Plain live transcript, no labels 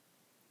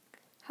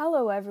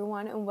Hello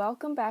everyone and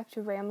welcome back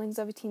to Ramblings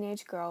of a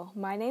Teenage Girl.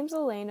 My name's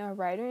Elena,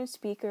 writer and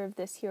speaker of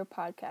this here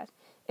podcast.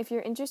 If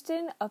you're interested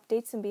in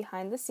updates and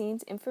behind the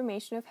scenes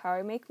information of how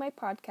I make my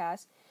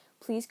podcast,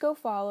 please go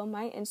follow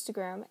my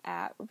Instagram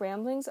at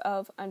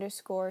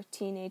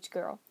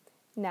ramblingsof_teenagegirl.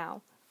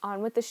 Now,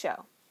 on with the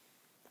show.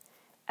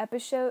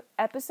 Episode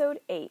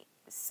 8,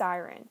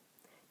 Siren.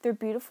 Their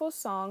beautiful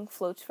song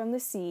floats from the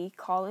sea,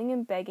 calling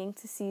and begging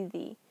to see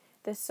thee.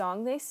 The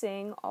song they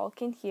sing all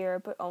can hear,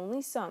 but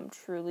only some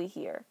truly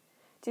hear.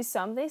 To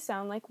some they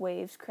sound like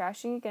waves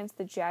crashing against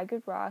the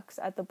jagged rocks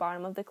at the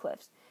bottom of the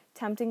cliffs,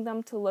 tempting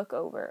them to look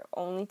over,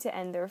 only to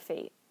end their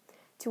fate.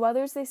 To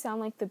others they sound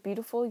like the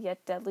beautiful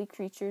yet deadly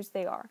creatures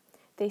they are.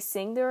 They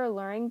sing their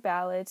alluring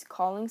ballads,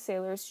 calling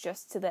sailors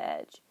just to the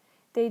edge.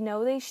 They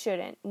know they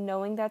shouldn't,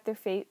 knowing what their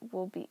fate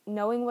will be.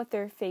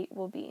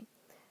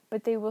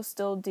 But they will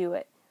still do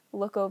it,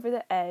 look over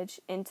the edge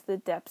into the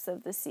depths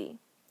of the sea.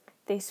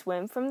 They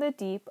swim from the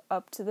deep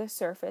up to the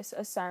surface.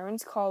 A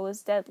siren's call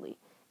is deadly,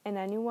 and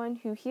anyone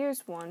who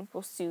hears one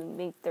will soon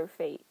meet their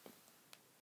fate.